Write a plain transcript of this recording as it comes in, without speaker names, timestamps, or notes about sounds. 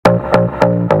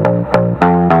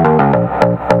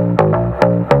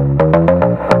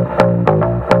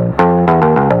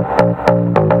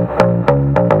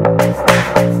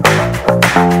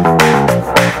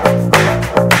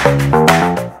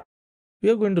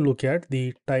going to look at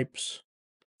the types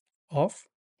of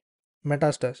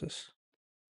metastasis.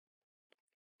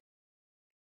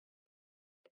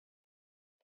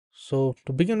 So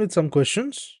to begin with some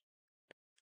questions,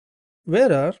 we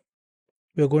are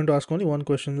going to ask only one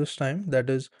question this time, that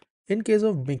is in case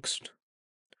of mixed.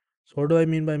 So what do I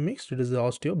mean by mixed? It is the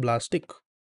osteoblastic.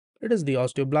 It is the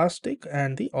osteoblastic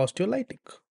and the osteolytic.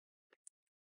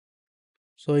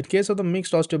 So in case of the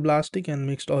mixed osteoblastic and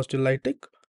mixed osteolytic,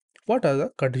 what are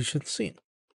the conditions seen?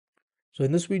 So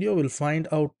in this video, we'll find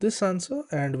out this answer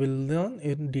and we'll learn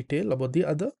in detail about the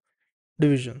other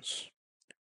divisions.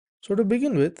 So to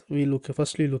begin with, we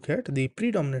firstly look at the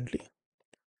predominantly.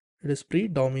 It is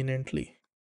predominantly.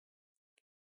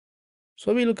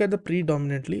 So we look at the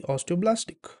predominantly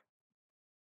osteoblastic.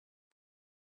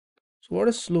 So what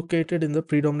is located in the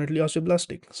predominantly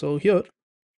osteoblastic? So here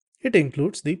it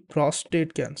includes the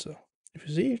prostate cancer. If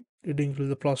you see, it includes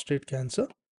the prostate cancer.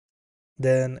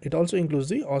 Then it also includes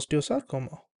the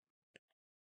osteosarcoma.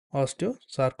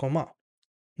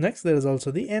 Next, there is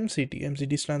also the MCT.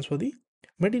 MCT stands for the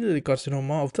medullary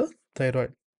carcinoma of the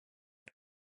thyroid.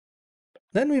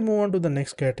 Then we move on to the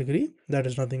next category, that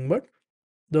is nothing but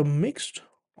the mixed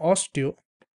osteoblastic.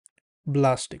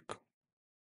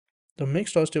 The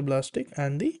mixed osteoblastic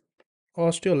and the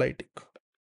osteolytic.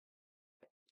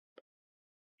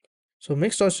 So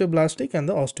mixed osteoblastic and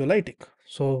the osteolytic.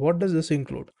 So what does this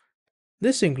include?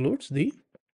 This includes the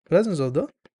presence of the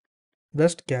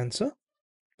breast cancer.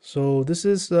 So this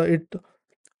is it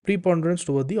preponderance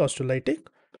toward the osteolytic,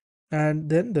 and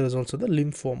then there is also the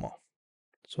lymphoma.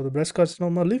 So the breast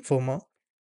carcinoma, lymphoma,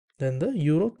 then the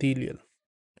urothelial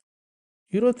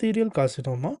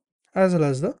carcinoma, as well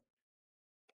as the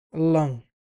lung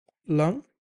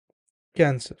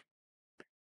cancer.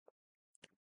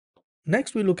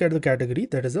 Next, we look at the category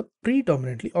that is a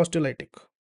predominantly osteolytic.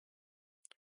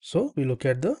 So we look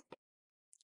at the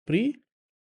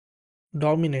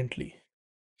predominantly.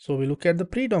 So we look at the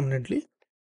predominantly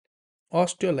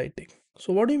osteolytic.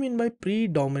 So what do you mean by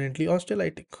predominantly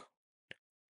osteolytic?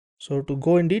 So to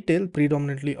go in detail,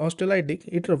 predominantly osteolytic,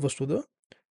 it refers to the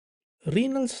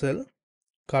renal cell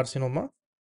carcinoma,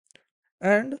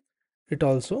 and it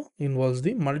also involves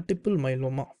the multiple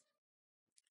myeloma.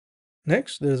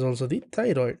 Next, there is also the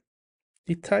thyroid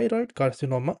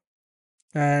carcinoma,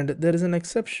 and there is an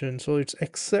exception, so it's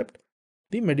except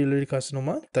the medullary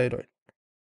carcinoma thyroid.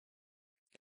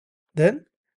 Then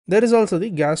there is also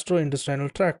the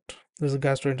gastrointestinal tract. There is a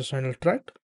gastrointestinal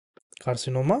tract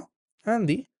carcinoma and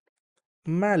the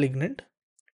malignant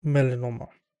melanoma.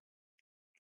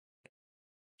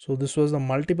 So this was the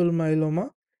multiple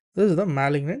myeloma. This is the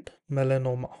malignant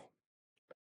melanoma.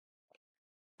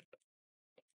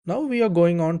 Now we are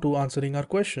going on to answering our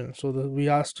question. So we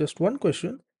asked just one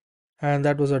question, and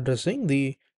that was addressing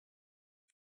the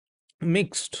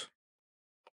mixed.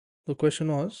 The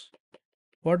question was,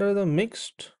 what are the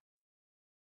mixed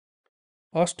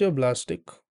osteoblastic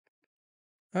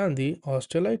and the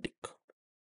osteolytic?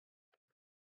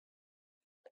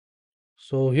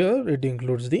 So here it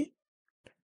includes the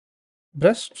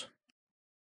breast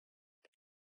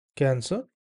cancer,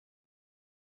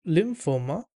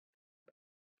 lymphoma,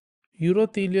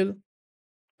 urothelial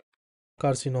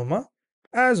carcinoma,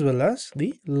 as well as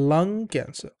the lung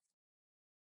cancer.